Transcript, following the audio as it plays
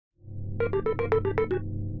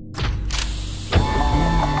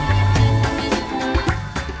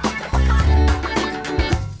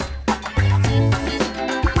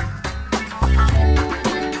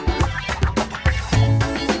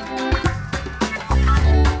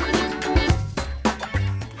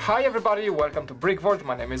Hi everybody, welcome to BrickVault.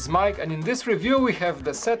 My name is Mike, and in this review we have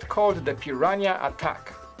the set called the Piranha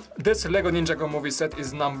Attack. This LEGO Ninjago movie set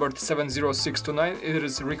is numbered 70629. It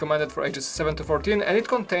is recommended for ages 7 to 14 and it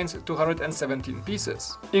contains 217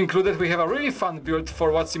 pieces. Included we have a really fun build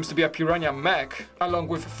for what seems to be a Piranha mech, along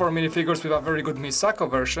with 4 minifigures with a very good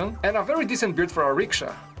Misako version, and a very decent build for a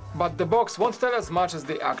rickshaw. But the box won't tell as much as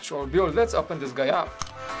the actual build. Let's open this guy up.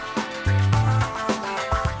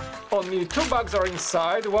 Only 2 bags are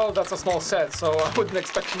inside. Well, that's a small set, so I wouldn't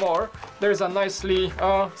expect more. There is a nicely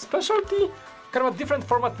specialty, kind of a different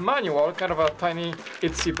format manual, kind of a tiny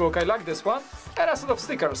itsy book. I like this one, and a set of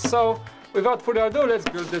stickers. So without further ado, let's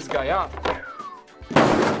build this guy up.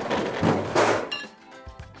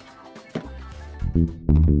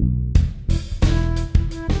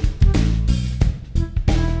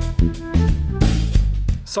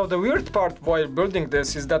 So the weird part while building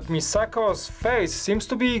this is that Misako's face seems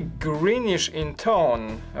to be greenish in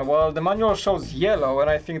tone. Well, the manual shows yellow, and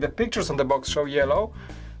I think the pictures on the box show yellow,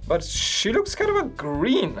 but she looks kind of a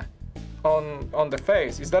green on the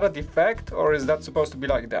face. Is that a defect, or is that supposed to be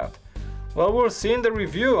like that? Well, we'll see in the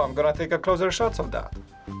review. I'm gonna take a closer shots of that.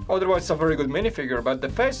 Otherwise, it's a very good minifigure, but the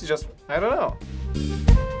face is just, I don't know.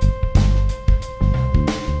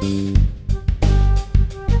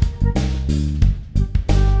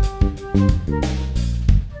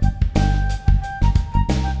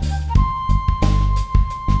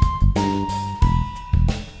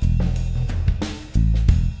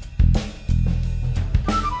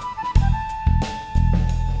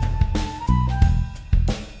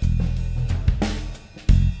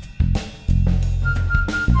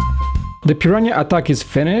 The Piranha Attack is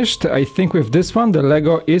finished. I think with this one the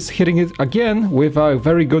LEGO is hitting it again with a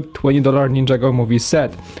very good $20 Ninjago movie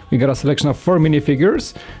set. We got a selection of 4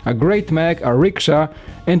 minifigures, a great mech, a rickshaw,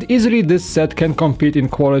 and easily this set can compete in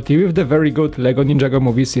quality with the very good LEGO Ninjago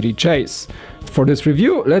movie city chase. For this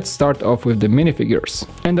review, let's start off with the minifigures.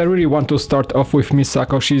 And I really want to start off with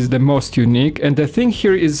Misako. She's the most unique, and the thing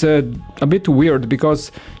here is a bit weird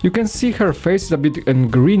because you can see her face is a bit in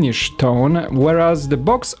greenish tone, whereas the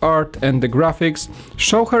box art and the graphics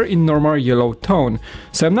show her in normal yellow tone.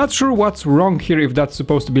 So I'm not sure what's wrong here, if that's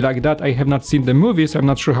supposed to be like that. I have not seen the movie, so I'm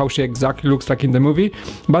not sure how she exactly looks like in the movie,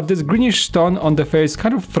 but this greenish tone on the face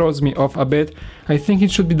kind of throws me off a bit. I think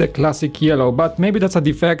it should be the classic yellow, but maybe that's a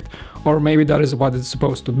defect, or maybe that is what it's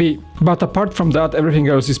supposed to be. But apart from that, everything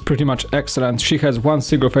else is pretty much excellent. She has one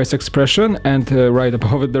single face expression, and right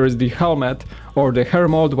above it there is the helmet, or the hair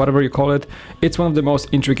mold, whatever you call it. It's one of the most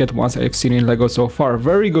intricate ones I've seen in LEGO so far.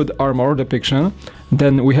 Very good armor depiction.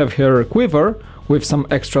 Then we have her quiver with some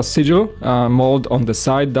extra sigil mold on the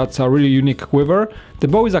side. That's a really unique quiver. The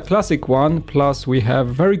bow is a classic one, plus we have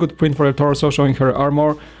very good print for the torso showing her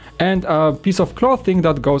armor, and a piece of clothing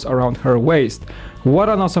that goes around her waist. What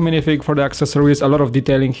an awesome minifig for the accessories, a lot of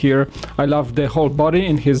detailing here. I love the whole body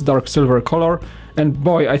in his dark silver color. And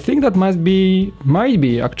boy, I think that might be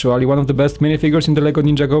actually one of the best minifigures in the LEGO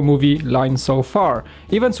Ninjago movie line so far,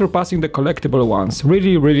 even surpassing the collectible ones.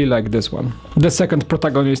 Really like this one. The second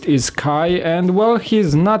protagonist is Kai, and well,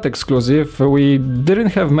 he's not exclusive. We didn't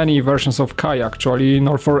have many versions of Kai actually,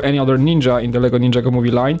 nor for any other ninja in the LEGO Ninjago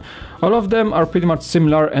movie line. All of them are pretty much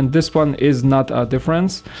similar, and this one is not a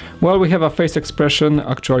difference. Well, we have a face expression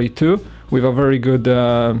actually too, with a very good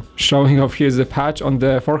showing of his patch on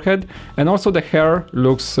the forehead, and also the hair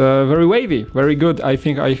looks very wavy, very good. I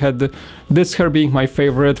think I had this hair being my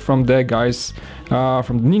favorite from the guys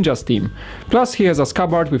from the Ninjas team. Plus he has a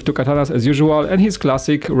scabbard with 2 katanas as usual, and his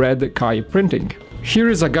classic red Kai printing. Here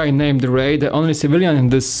is a guy named Ray, the only civilian in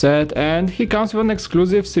this set, and he comes with an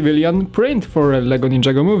exclusive civilian print for a LEGO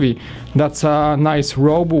Ninjago movie. That's a nice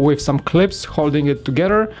robe with some clips holding it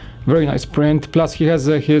together. Very nice print, plus he has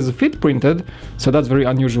his feet printed, so that's very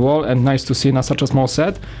unusual and nice to see in such a small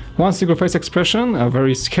set. One single face expression, a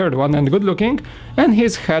very scared one and good looking, and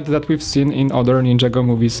his head that we've seen in other Ninjago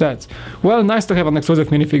movie sets. Well, nice to have an exclusive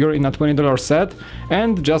minifigure in a $20 set,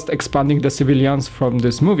 and just expanding the civilians from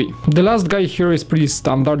this movie. The last guy here is pretty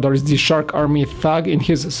standard. There is the Shark Army thug in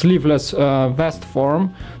his sleeveless vest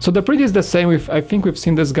form. So the print is the same. I think we've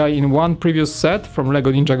seen this guy in one previous set from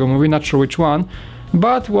LEGO Ninjago movie, not sure which one.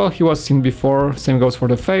 But well, he was seen before. Same goes for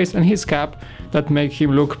the face and his cap that make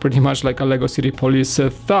him look pretty much like a LEGO City Police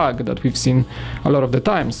thug that we've seen a lot of the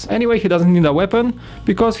times. Anyway, he doesn't need a weapon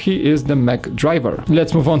because he is the mech driver.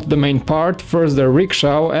 Let's move on to the main part. First the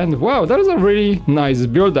rickshaw, and wow, that is a really nice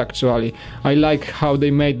build actually. I like how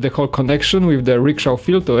they made the whole connection with the rickshaw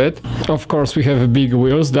feel to it. Of course we have big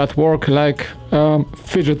wheels that work like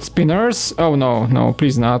fidget spinners. Oh no,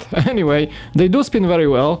 please not. Anyway, they do spin very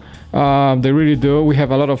well. They really do. We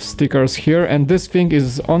have a lot of stickers here, and this thing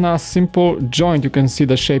is on a simple joint. You can see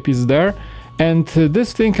the shape is there, and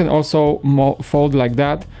this thing can also fold like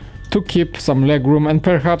that to keep some leg room and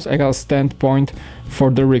perhaps a standpoint for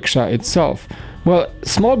the rickshaw itself. Well,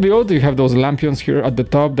 small build, you have those lampions here at the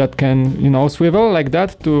top that can, you know, swivel like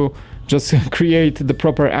that to just create the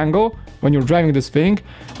proper angle when you're driving this thing.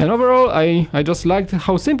 And overall, I just liked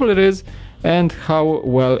how simple it is and how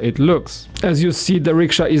well it looks. As you see, the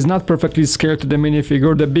rickshaw is not perfectly scaled to the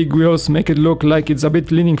minifigure. The big wheels make it look like it's a bit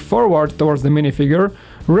leaning forward towards the minifigure.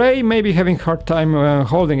 Ray may be having a hard time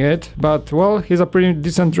holding it, but well, he's a pretty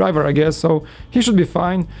decent driver, I guess, so he should be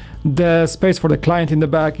fine. The space for the client in the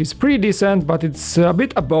back is pretty decent, but it's a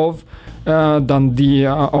bit above than the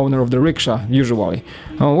owner of the rickshaw, usually.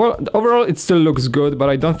 Well, overall it still looks good, but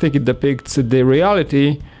I don't think it depicts the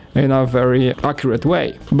reality in a very accurate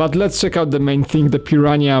way. But let's check out the main thing, the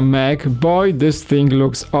Piranha mech. Boy, this thing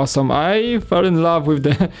looks awesome. I fell in love with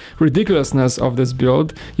the ridiculousness of this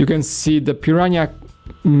build. You can see the piranha,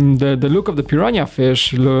 the look of the piranha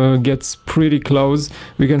fish gets pretty close.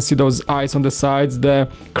 We can see those eyes on the sides, the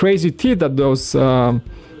crazy teeth that those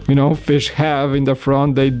you know, fish have in the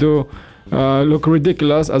front. They do look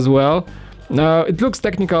ridiculous as well. It looks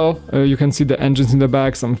technical. You can see the engines in the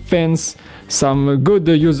back, some fins, some good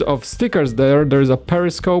use of stickers there. There's a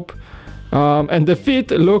periscope, and the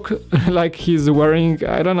feet look like he's wearing,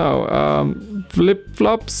 I don't know,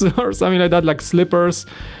 flip-flops or something like that, like slippers.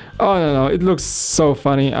 Oh no, it looks so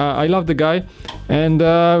funny. I love the guy, and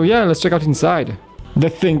yeah, let's check out inside. The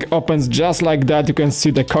thing opens just like that. You can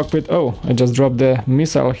see the cockpit. Oh, I just dropped the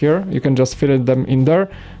missile here. You can just fit them in there.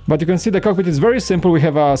 But you can see the cockpit is very simple. We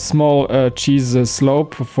have a small cheese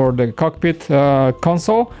slope for the cockpit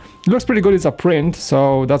console. It looks pretty good. It's a print,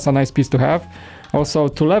 so that's a nice piece to have. Also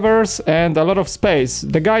 2 levers and a lot of space.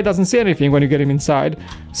 The guy doesn't see anything when you get him inside.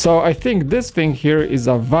 So I think this thing here is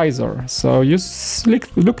a visor. So you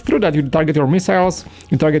look through that. You target your missiles,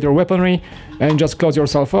 you target your weaponry, and just close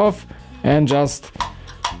yourself off. And just,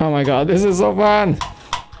 oh my god, this is so fun!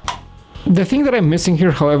 The thing that I'm missing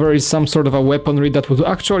here, however, is some sort of a weaponry that would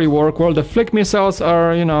actually work. Well, the flick missiles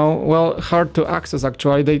are, you know, well, hard to access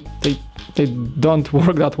actually. They don't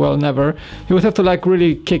work that well, never. You would have to like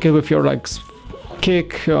really kick it with your like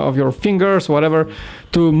kick of your fingers, whatever,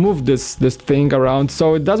 to move this thing around.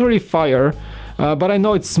 So it doesn't really fire. But I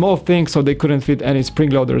know it's small things, so they couldn't fit any spring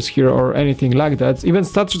loaders here or anything like that. Even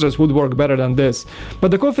statues would work better than this. But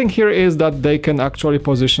the cool thing here is that they can actually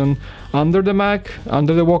position under the mech,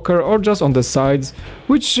 under the walker, or just on the sides,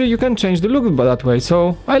 which you can change the look that way.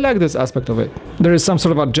 So I like this aspect of it. There is some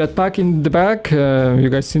sort of a jetpack in the back. You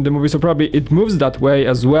guys seen the movie, so probably it moves that way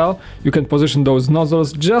as well. You can position those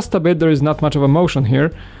nozzles just a bit. There is not much of a motion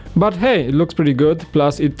here. But hey, it looks pretty good,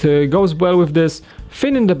 plus it goes well with this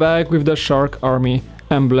fin in the back with the Shark Army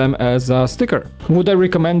emblem as a sticker. Would I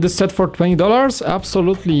recommend this set for $20?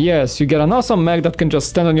 Absolutely yes. You get an awesome mech that can just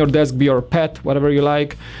stand on your desk, be your pet, whatever you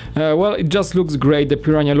like. Well, it just looks great. The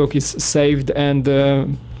Piranha look is saved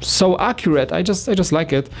and so accurate. I just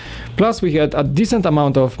like it. Plus we had a decent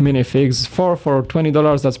amount of minifigs, 4 for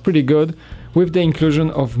 $20. That's pretty good, with the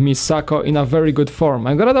inclusion of Misako in a very good form.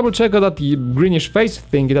 I'm gonna double check that the greenish face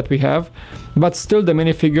thing that we have, but still the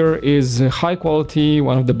minifigure is high quality,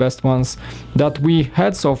 one of the best ones that we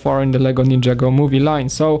had so far in the LEGO Ninjago movie line.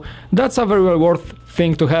 So that's a very well worth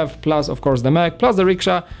thing to have, plus of course the mech, plus the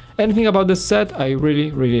rickshaw. Anything about this set I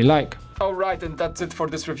really like. Alright, and that's it for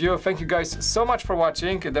this review. Thank you guys so much for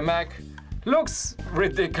watching. The mech looks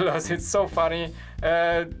ridiculous, it's so funny.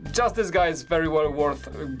 Just this guy is very well worth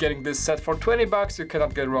getting this set for 20 bucks. You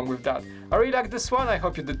cannot get wrong with that. I really like this one. I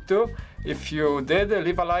hope you did too. If you did,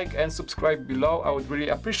 leave a like and subscribe below. I would really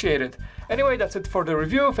appreciate it. Anyway, that's it for the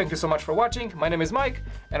review. Thank you so much for watching. My name is Mike,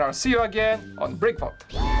 and I'll see you again on BrickVault.